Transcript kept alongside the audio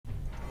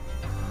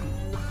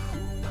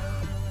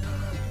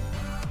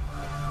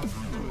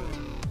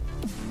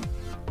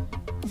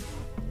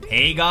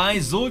Hey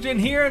guys,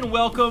 Zul'jin here and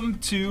welcome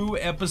to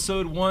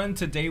episode 1.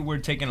 Today we're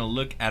taking a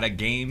look at a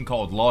game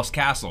called Lost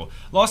Castle.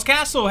 Lost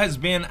Castle has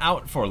been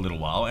out for a little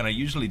while and I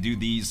usually do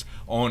these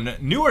on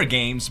newer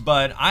games,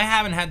 but I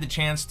haven't had the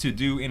chance to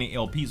do any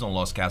LPs on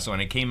Lost Castle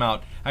and it came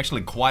out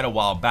actually quite a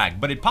while back.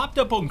 But it popped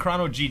up on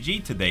Chrono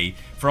GG today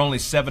for only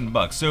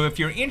 $7. So if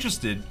you're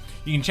interested,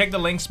 you can check the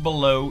links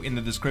below in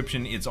the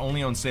description. It's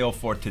only on sale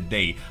for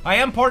today. I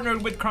am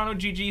partnered with Chrono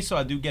GG, so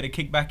I do get a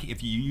kickback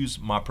if you use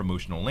my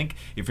promotional link.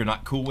 If you're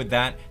not cool with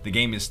that, the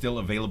game is still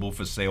available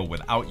for sale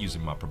without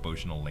using my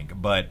promotional link,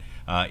 but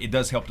it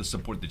does help to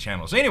support the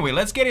channel. So anyway,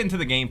 let's get into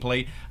the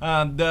gameplay.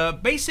 The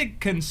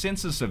basic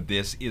consensus of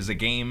this is a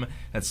game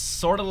that's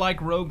sort of like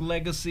Rogue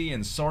Legacy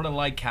and sort of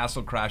like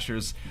Castle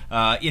Crashers.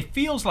 It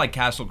feels like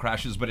Castle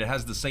Crashers, but it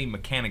has the same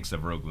mechanics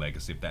of Rogue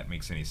Legacy, if that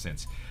makes any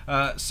sense.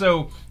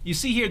 So you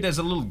see here, there's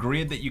a little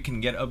grid that you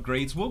can get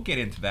upgrades. We'll get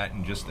into that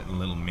in just a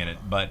little minute,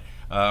 but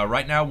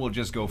right now we'll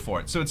just go for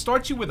it. So it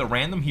starts you with a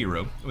random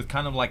hero with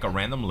kind of like a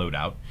random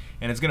loadout,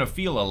 and it's gonna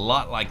feel a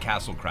lot like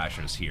Castle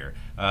Crashers here.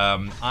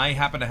 I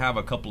happen to have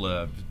a couple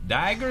of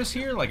daggers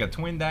here, like a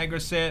twin dagger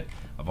set.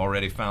 I've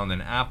already found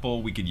an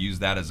apple. We could use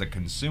that as a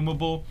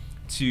consumable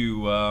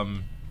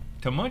to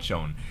munch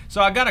on.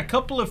 So I got a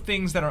couple of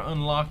things that are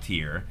unlocked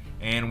here,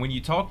 and when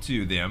you talk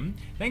to them,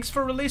 thanks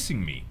for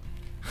releasing me.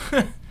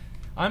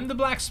 I'm the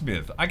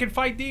blacksmith. I can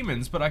fight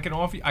demons, but I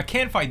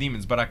can't fight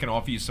demons, but I can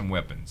offer you some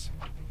weapons.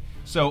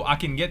 So I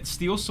can get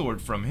steel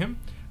sword from him.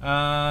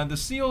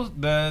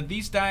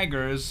 These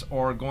daggers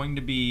are going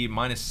to be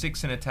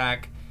 -6 in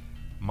attack,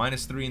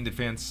 -3 in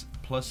defense,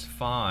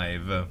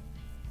 +5.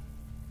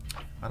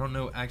 I don't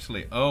know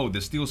actually. Oh,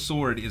 the steel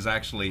sword is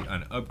actually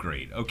an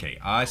upgrade. Okay,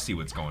 I see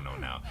what's going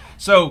on now.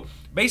 So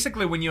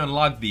basically, when you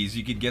unlock these,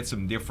 you could get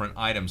some different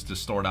items to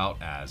start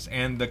out as,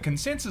 and the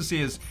consensus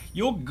is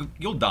you'll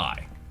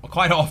die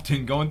quite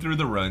often going through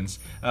the runs,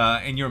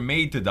 and you're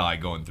made to die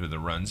going through the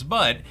runs.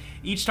 But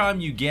each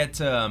time you get,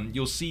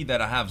 you'll see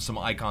that I have some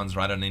icons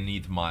right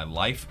underneath my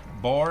life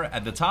bar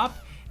at the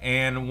top,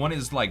 and one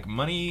is like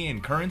money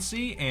and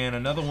currency, and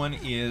another one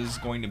is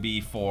going to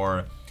be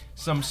for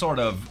some sort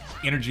of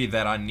energy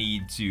that I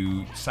need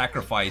to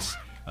sacrifice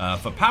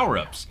for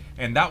power-ups,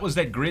 and that was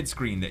that grid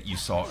screen that you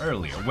saw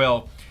earlier.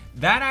 Well,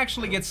 that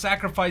actually gets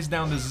sacrificed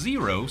down to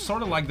 0,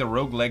 sort of like the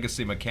Rogue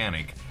Legacy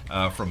mechanic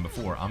from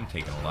before. I'm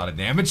taking a lot of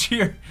damage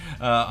here.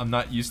 I'm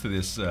not used to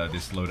this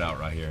this loadout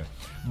right here.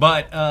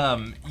 But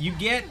you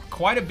get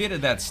quite a bit of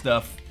that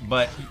stuff,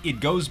 but it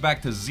goes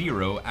back to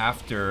 0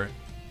 after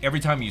every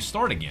time you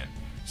start again.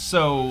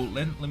 So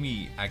let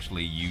me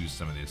actually use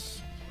some of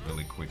this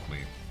really quickly.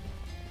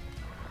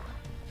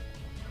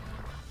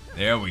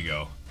 There we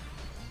go.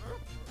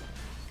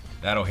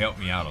 That'll help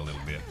me out a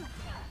little bit.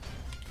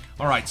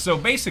 Alright, so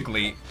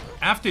basically,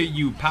 after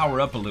you power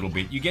up a little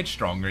bit, you get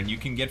stronger and you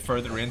can get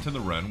further into the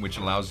run, which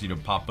allows you to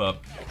pop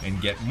up and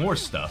get more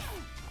stuff,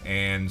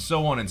 and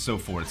so on and so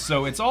forth.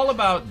 So it's all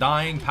about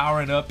dying,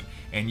 powering up,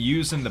 and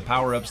using the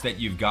power-ups that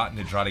you've gotten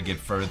to try to get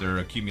further,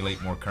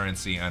 accumulate more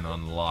currency, and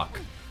unlock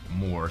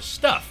more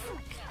stuff.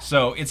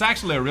 So it's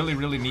actually a really,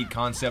 really neat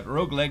concept.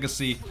 Rogue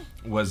Legacy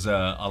was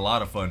a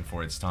lot of fun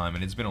for its time,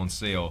 and it's been on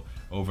sale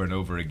over and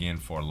over again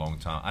for a long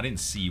time. I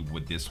didn't see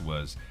what this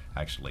was,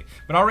 actually.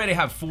 But I already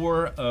have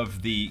 4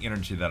 of the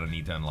energy that I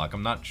need to unlock.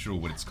 I'm not sure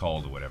what it's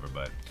called or whatever,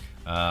 but...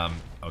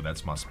 oh,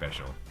 that's my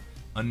special.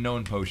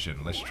 Unknown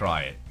potion. Let's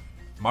try it.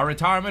 My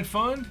retirement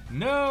fund?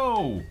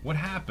 No! What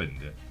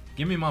happened?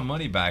 Give me my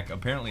money back.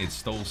 Apparently it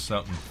stole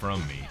something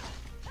from me.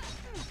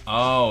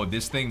 Oh,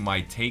 this thing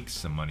might take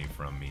some money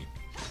from me.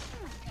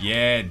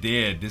 Yeah, it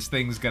did. This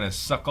thing's gonna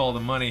suck all the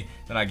money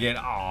that I get.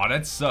 Oh,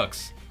 that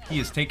sucks. He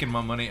is taking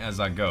my money as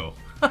I go.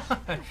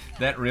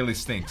 That really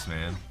stinks,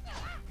 man.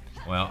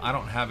 Well, I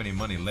don't have any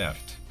money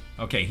left.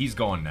 Okay, he's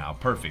gone now.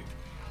 Perfect.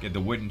 Get the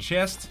wooden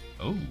chest.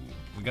 Oh,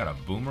 we got a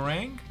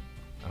boomerang?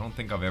 I don't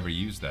think I've ever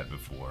used that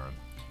before.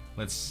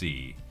 Let's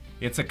see.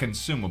 It's a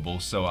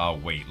consumable, so I'll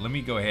wait. Let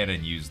me go ahead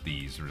and use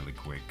these really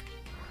quick.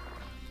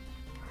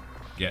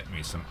 Get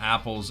me some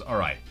apples.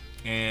 Alright.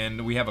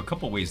 And we have a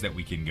couple ways that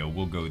we can go.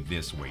 We'll go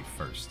this way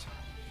first.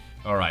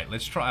 Alright,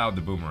 let's try out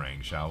the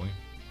boomerang, shall we?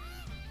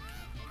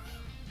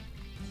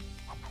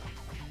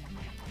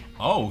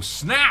 Oh,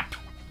 snap!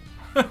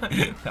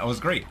 That was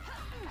great.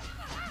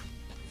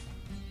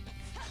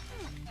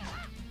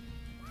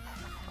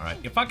 Alright,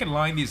 if I can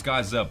line these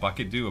guys up, I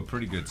could do a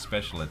pretty good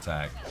special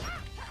attack.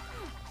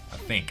 I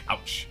think.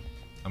 Ouch.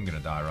 I'm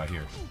gonna die right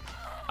here.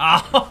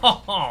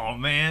 Oh,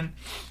 man.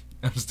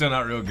 I'm still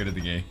not real good at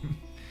the game.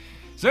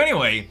 So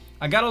anyway,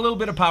 I got a little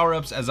bit of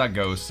power-ups as I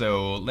go,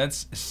 so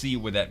let's see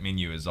what that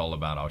menu is all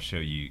about. I'll show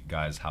you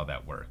guys how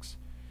that works.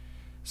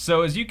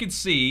 So as you can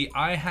see,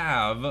 I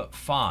have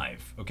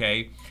 5,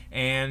 okay?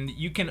 And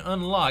you can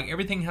unlock,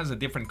 everything has a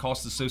different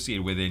cost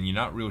associated with it, and you're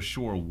not real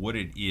sure what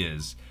it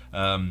is.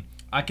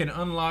 I can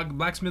unlock,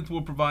 blacksmith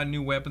will provide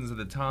new weapons at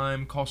the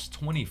time, costs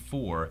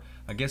 24.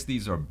 I guess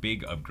these are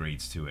big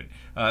upgrades to it.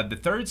 The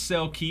third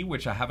cell key,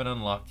 which I haven't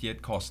unlocked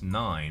yet, costs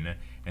 9,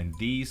 and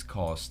these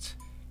cost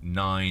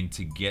 9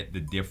 to get the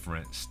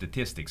different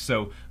statistics.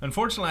 So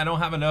unfortunately, I don't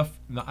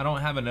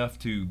have enough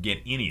to get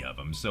any of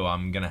them. So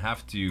I'm gonna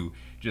have to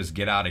just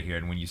get out of here.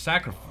 And when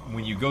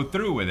you go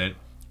through with it,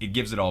 it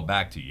gives it all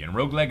back to you. And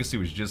Rogue Legacy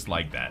was just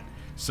like that.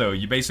 So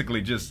you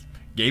basically just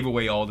gave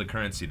away all the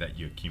currency that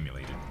you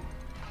accumulated.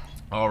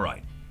 All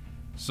right.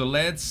 So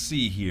let's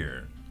see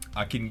here.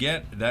 I can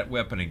get that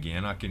weapon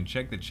again. I can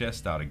check the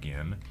chest out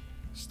again.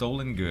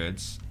 Stolen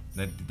goods.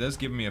 That does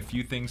give me a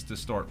few things to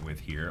start with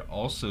here.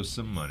 Also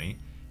some money.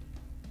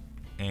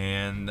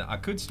 And I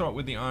could start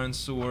with the iron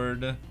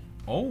sword.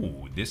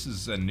 Oh, this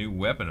is a new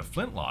weapon, a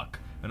flintlock.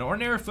 An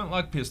ordinary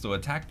flintlock pistol,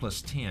 attack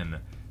plus 10,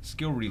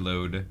 skill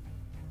reload.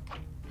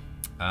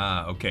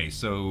 Okay,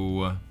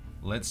 so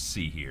let's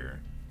see here.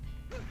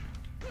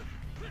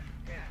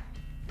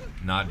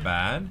 Not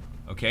bad.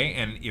 Okay,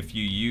 and if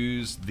you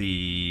use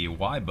the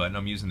Y button,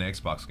 I'm using the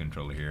Xbox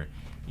controller here.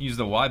 You use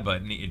the Y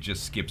button, it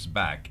just skips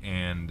back,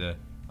 and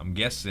I'm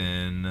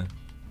guessing...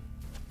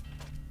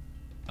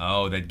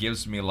 Oh, that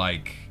gives me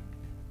like...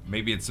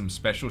 Maybe it's some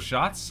special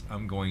shots?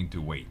 I'm going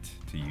to wait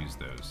to use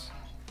those.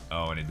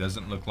 Oh, and it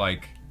doesn't look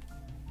like...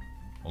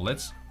 Well,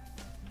 let's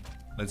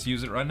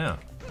use it right now.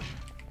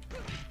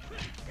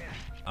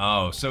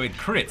 Oh, so it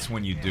crits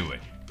when you do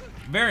it.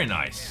 Very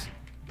nice.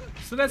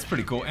 So that's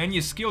pretty cool. And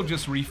your skill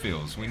just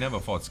refills. We never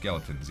fought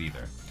skeletons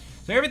either.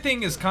 So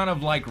everything is kind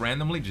of like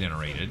randomly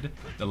generated.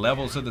 The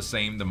levels are the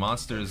same. The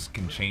monsters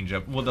can change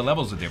up. Well, the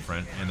levels are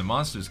different, and the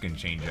monsters can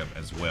change up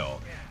as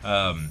well.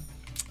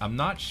 I'm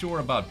not sure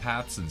about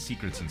paths and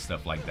secrets and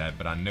stuff like that,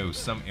 but I know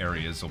some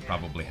areas will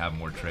probably have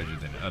more treasure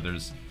than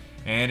others.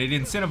 And it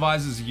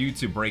incentivizes you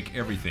to break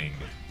everything.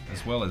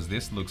 As well as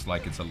this looks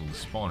like it's a little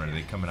spawner.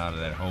 They're coming out of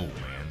that hole,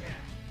 man.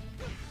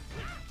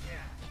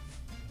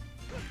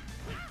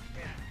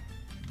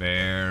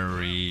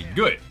 Very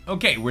good.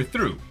 Okay, we're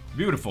through.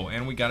 Beautiful.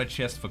 And we got a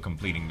chest for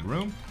completing the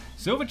room.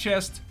 Silver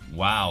chest.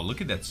 Wow,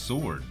 look at that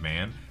sword,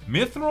 man.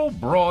 Mithril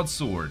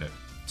broadsword.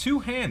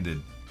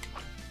 Two-handed.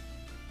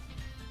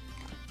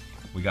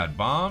 We got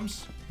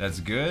bombs.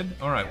 That's good.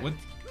 Alright, what...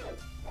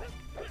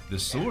 The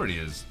sword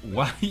is...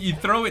 Why you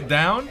throw it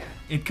down?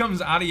 It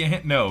comes out of your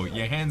hand. No,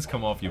 your hands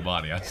come off your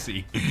body. I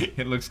see.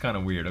 It looks kind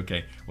of weird.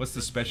 Okay, what's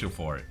the special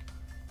for it?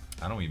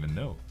 I don't even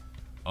know.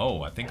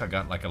 Oh, I think I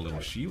got like a little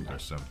shield or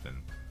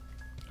something.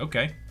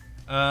 Okay.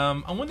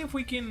 I wonder if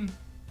we can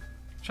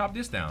chop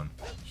this down.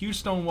 Huge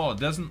stone wall. It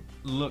doesn't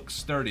look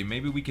sturdy.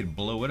 Maybe we could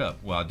blow it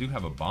up. Well, I do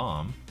have a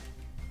bomb.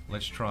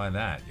 Let's try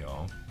that,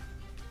 y'all.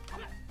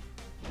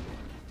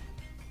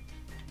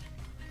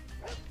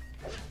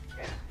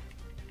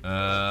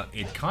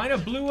 It kind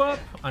of blew up.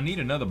 I need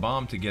another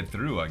bomb to get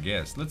through, I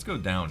guess. Let's go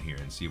down here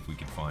and see if we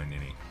can find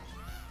any.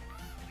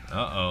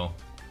 Uh-oh.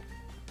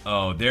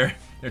 Oh, they're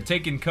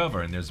taking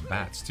cover, and there's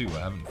bats, too. I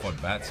haven't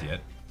fought bats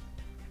yet.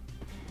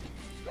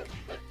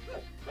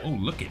 Oh,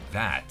 look at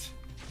that.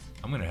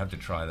 I'm gonna have to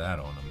try that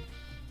on them.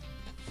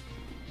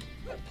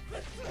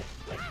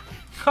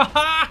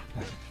 Haha!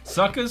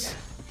 Suckers!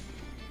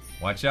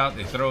 Watch out,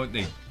 they throw it,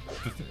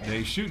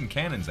 they shooting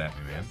cannons at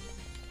me, man.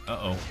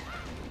 Uh-oh.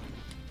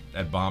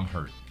 That bomb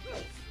hurt.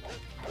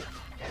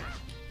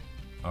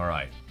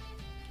 Alright.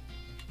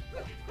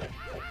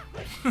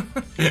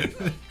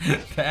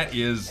 That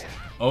is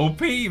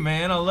OP,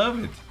 man. I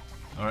love it.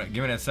 Alright,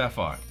 give me that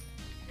sapphire.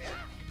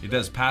 It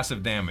does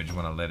passive damage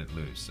when I let it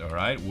loose.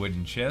 Alright,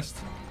 wooden chest.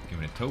 Give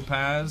me a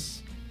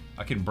topaz.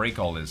 I can break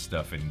all this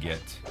stuff and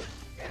get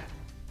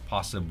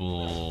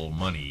possible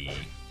money.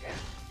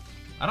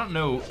 I don't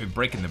know if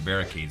breaking the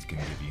barricades can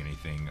give you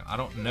anything. I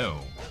don't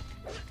know.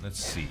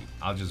 Let's see.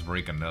 I'll just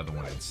break another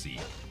one and see.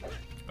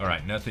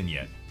 Alright, nothing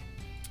yet.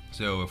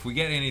 So if we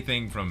get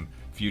anything from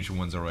future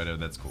ones already,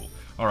 that's cool.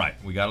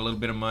 Alright, we got a little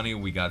bit of money.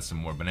 We got some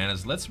more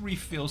bananas. Let's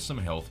refill some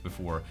health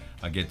before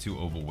I get too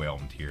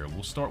overwhelmed here.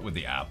 We'll start with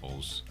the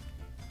apples.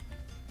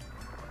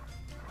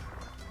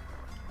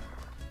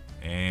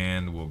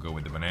 And we'll go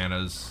with the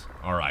bananas.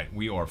 Alright,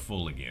 we are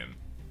full again.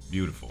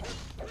 Beautiful.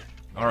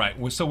 Alright,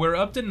 so we're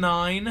up to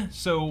 9.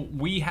 So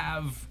we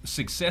have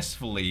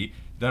successfully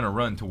done a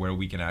run to where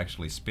we can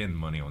actually spend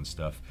money on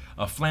stuff.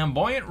 A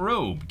flamboyant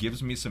robe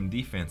gives me some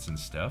defense and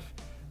stuff.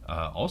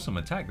 Awesome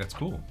attack, that's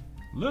cool.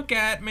 Look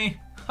at me.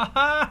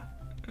 Haha.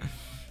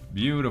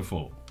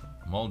 Beautiful.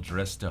 I'm all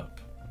dressed up.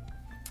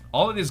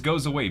 All of this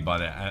goes away, by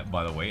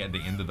the way, at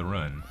the end of the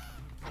run.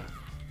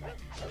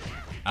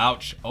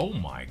 Ouch. Oh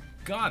my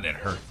god, that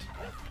hurt.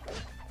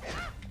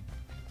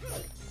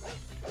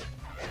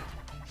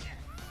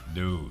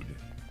 Dude.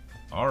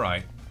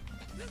 Alright.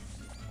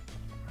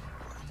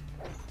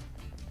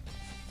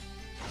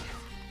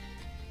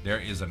 There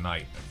is a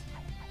knight.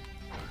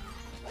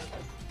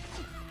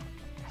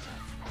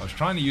 I was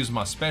trying to use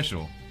my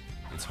special.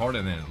 It's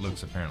harder than it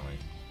looks, apparently.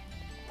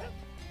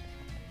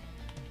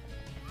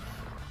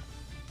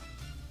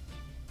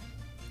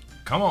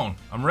 Come on,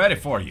 I'm ready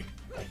for you.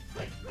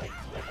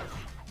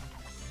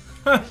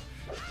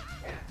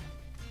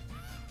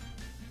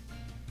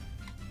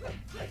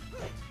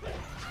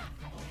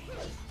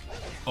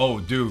 Oh,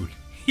 dude,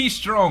 he's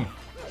strong.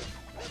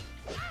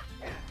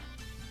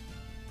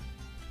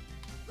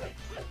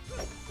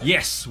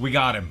 Yes, we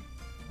got him.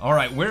 All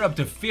right, we're up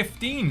to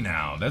 15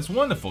 now. That's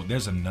wonderful.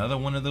 There's another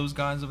one of those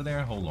guys over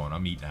there. Hold on,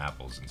 I'm eating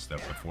apples and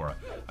stuff before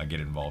I get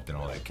involved in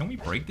all that. Can we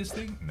break this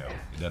thing? No,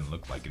 it doesn't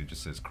look like it. It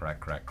just says crack,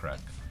 crack, crack.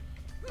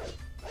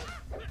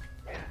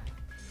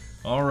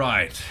 All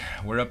right,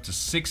 we're up to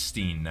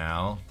 16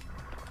 now.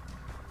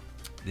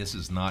 This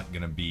is not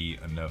gonna be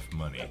enough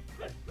money.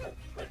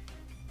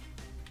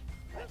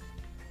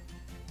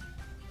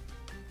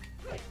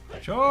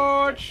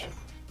 Charge!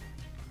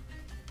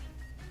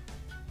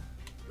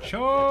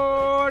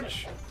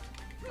 Charge!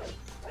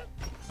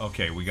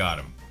 Okay, we got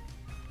him.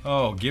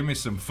 Oh, give me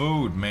some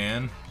food,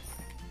 man.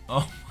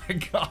 Oh my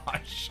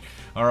gosh.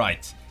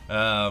 Alright.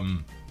 There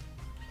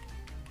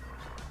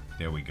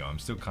we go. I'm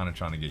still kind of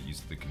trying to get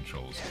used to the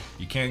controls.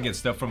 You can get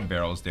stuff from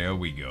barrels. There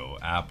we go.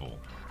 Apple.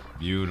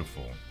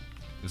 Beautiful.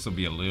 This will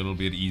be a little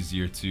bit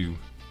easier to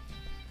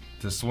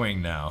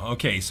swing now.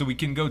 Okay, so we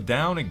can go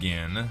down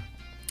again.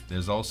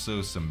 There's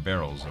also some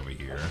barrels over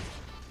here.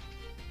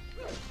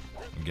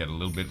 And get a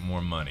little bit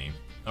more money.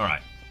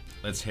 Alright,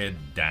 let's head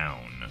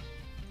down.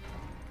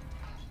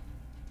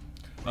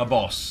 A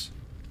boss.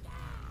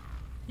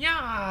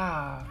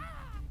 Yeah.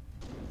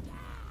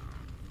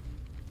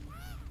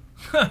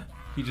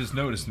 He just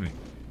noticed me.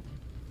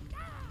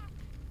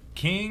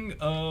 King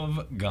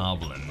of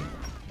Goblin.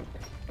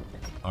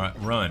 Alright,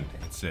 run,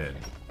 it said.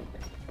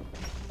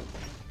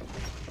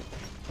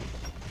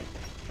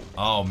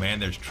 Oh man,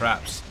 there's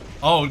traps.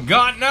 Oh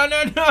god, no,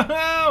 no, no,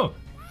 no!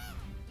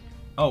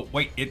 Oh,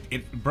 wait,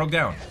 it broke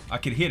down. I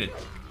could hit it.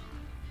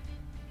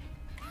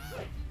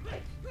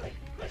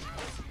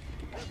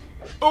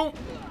 Oh!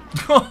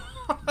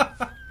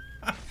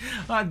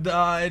 I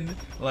died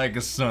like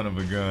a son of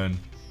a gun.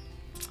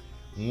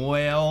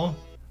 Well,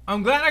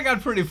 I'm glad I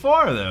got pretty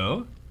far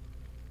though.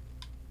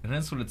 And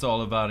that's what it's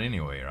all about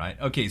anyway, right?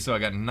 Okay, so I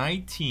got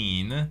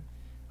 19.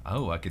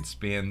 Oh, I could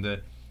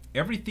spend...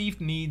 every thief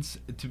needs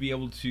to be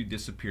able to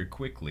disappear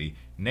quickly.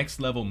 Next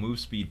level move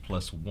speed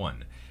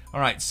 +1.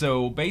 Alright,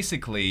 so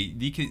basically,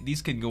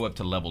 these can go up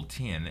to level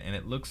 10, and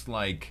it looks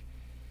like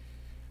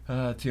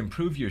to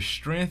improve your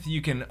strength,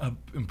 you can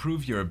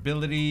improve your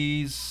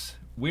abilities.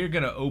 We're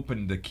going to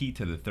open the key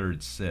to the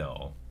third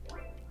cell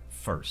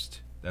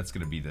first. That's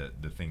going to be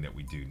the thing that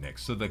we do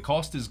next. So the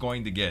cost is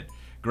going to get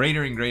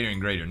greater and greater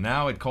and greater.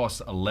 Now it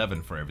costs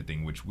 11 for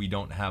everything, which we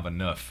don't have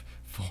enough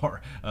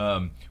for.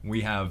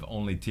 We have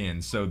only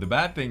 10. So the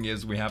bad thing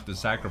is we have to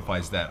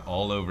sacrifice that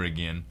all over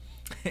again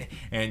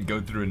and go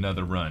through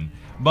another run.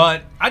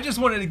 But I just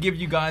wanted to give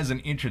you guys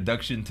an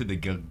introduction to the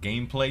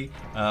gameplay.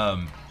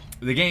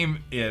 The game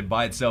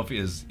by itself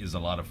is a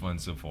lot of fun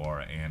so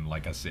far, and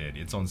like I said,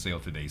 it's on sale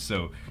today.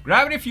 So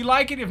grab it if you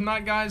like it. If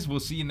not, guys, we'll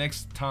see you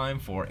next time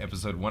for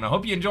episode 1. I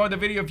hope you enjoyed the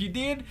video. If you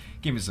did,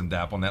 give me some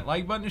dap on that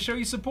like button to show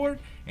your support,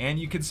 and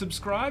you can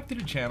subscribe to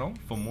the channel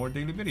for more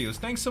daily videos.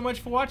 Thanks so much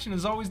for watching.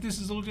 As always, this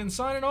is Uljan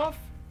signing off,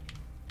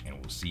 and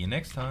we'll see you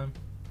next time.